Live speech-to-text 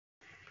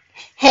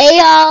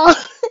y'all!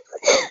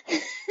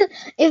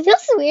 It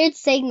feels weird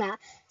saying that.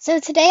 So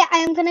today I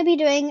am going to be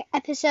doing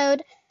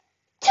episode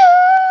 2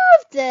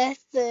 of the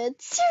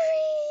third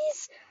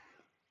series.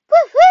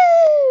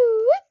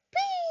 Woohoo!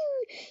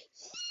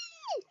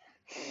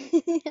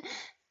 Whoopee!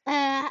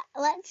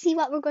 Let's see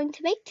what we're going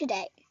to make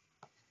today.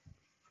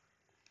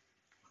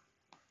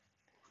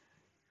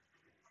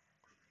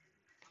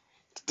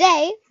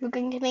 Today we're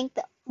going to make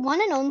the one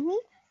and only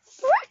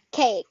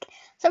fruitcake.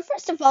 So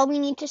first of all, we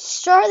need to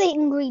store the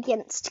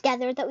ingredients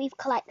together that we've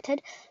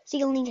collected. So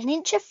you'll need an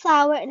inch of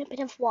flour and a bit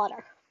of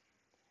water.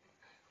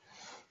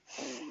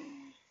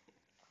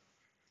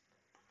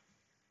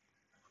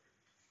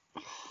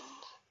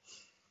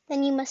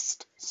 Then you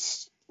must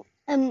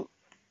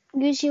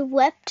use your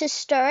whip to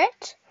stir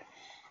it.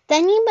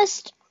 Then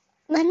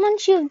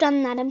once you've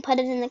done that and put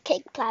it in the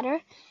cake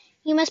platter,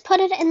 you must put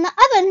it in the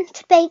oven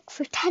to bake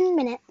for 10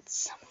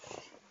 minutes.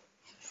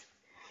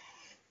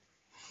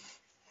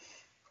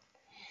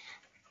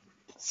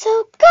 So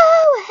go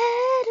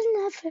ahead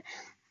and love her.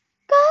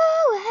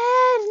 Go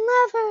ahead and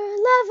love her,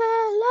 love her,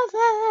 love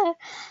her.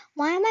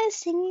 Why am I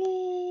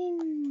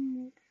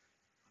singing?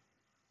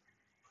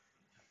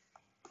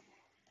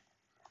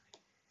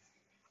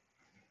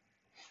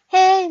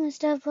 Hey,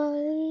 Mr.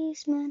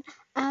 Policeman,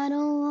 I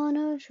don't want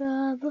no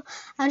trouble.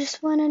 I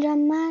just want to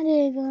jump my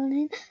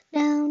diggling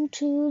down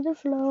to the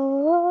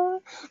floor.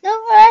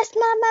 No rest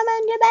my mind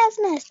and your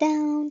business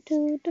down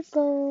to the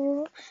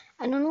floor.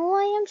 I don't know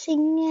why I'm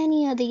singing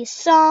any of these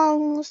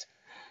songs.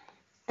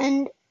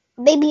 And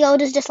Baby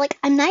Yoda's just like,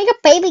 I'm not your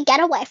baby, get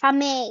away from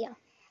me.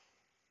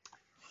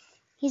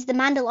 He's the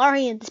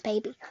Mandalorian's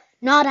baby,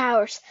 not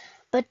ours.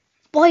 But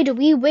boy, do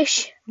we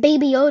wish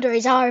Baby Yoda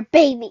is our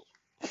baby.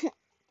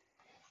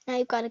 Now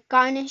you've got to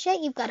garnish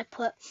it. You've got to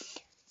put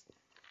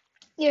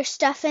your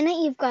stuff in it.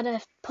 You've got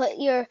to put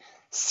your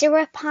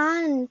syrup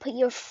on and put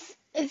your...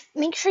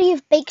 make sure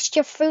you've baked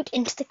your fruit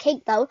into the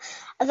cake, though.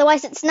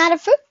 Otherwise, it's not a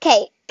fruit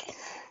cake.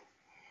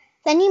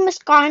 Then you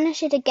must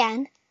garnish it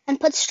again and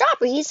put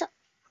strawberries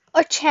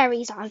or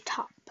cherries on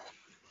top,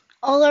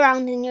 all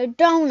around in your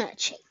donut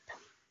shape.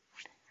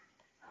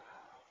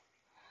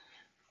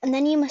 And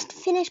then you must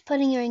finish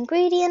putting your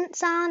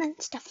ingredients on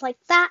and stuff like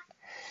that.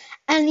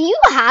 And you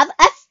have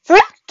a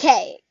fruit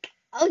cake.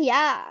 Oh,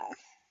 yeah.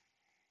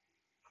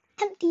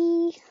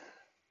 Empty.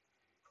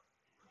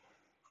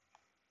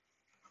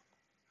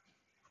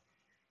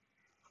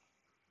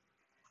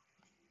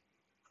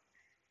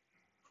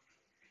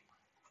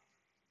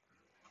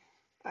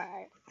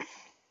 Alright.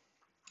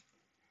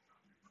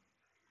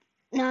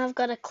 Now I've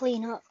got to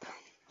clean up.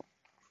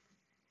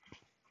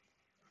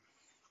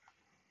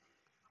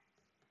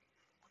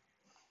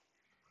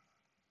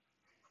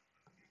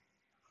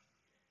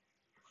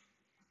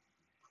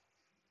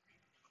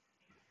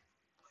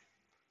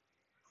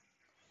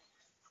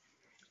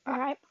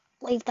 Alright,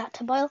 leave that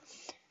to boil.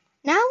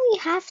 Now we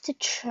have to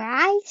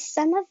try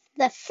some of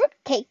the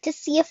fruitcake to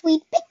see if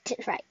we baked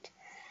it right.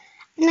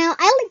 Now,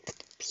 I like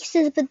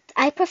pieces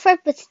I prefer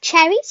with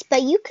cherries,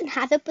 but you can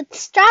have it with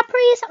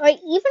strawberries or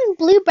even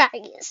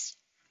blueberries.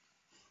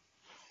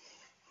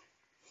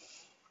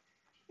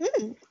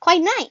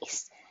 Quite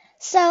nice.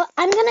 So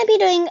I'm going to be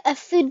doing a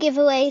food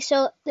giveaway.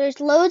 So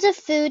there's loads of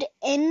food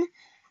in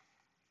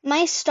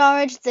my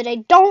storage that I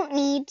don't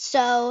need.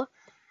 So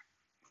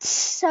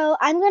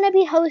I'm going to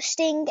be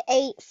hosting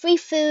a free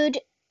food,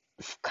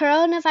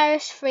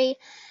 coronavirus free,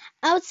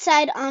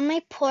 outside on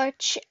my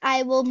porch.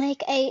 I will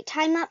make a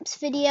time-lapse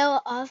video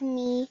of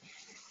me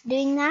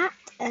doing that.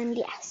 And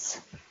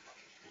yes.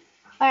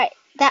 Alright,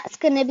 that's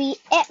going to be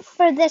it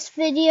for this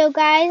video,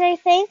 guys, I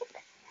think.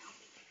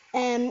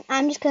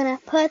 I'm just going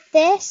to put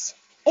this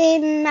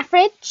in my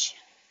fridge.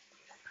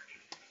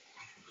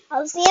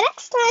 I'll see you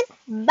next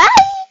time.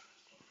 Bye!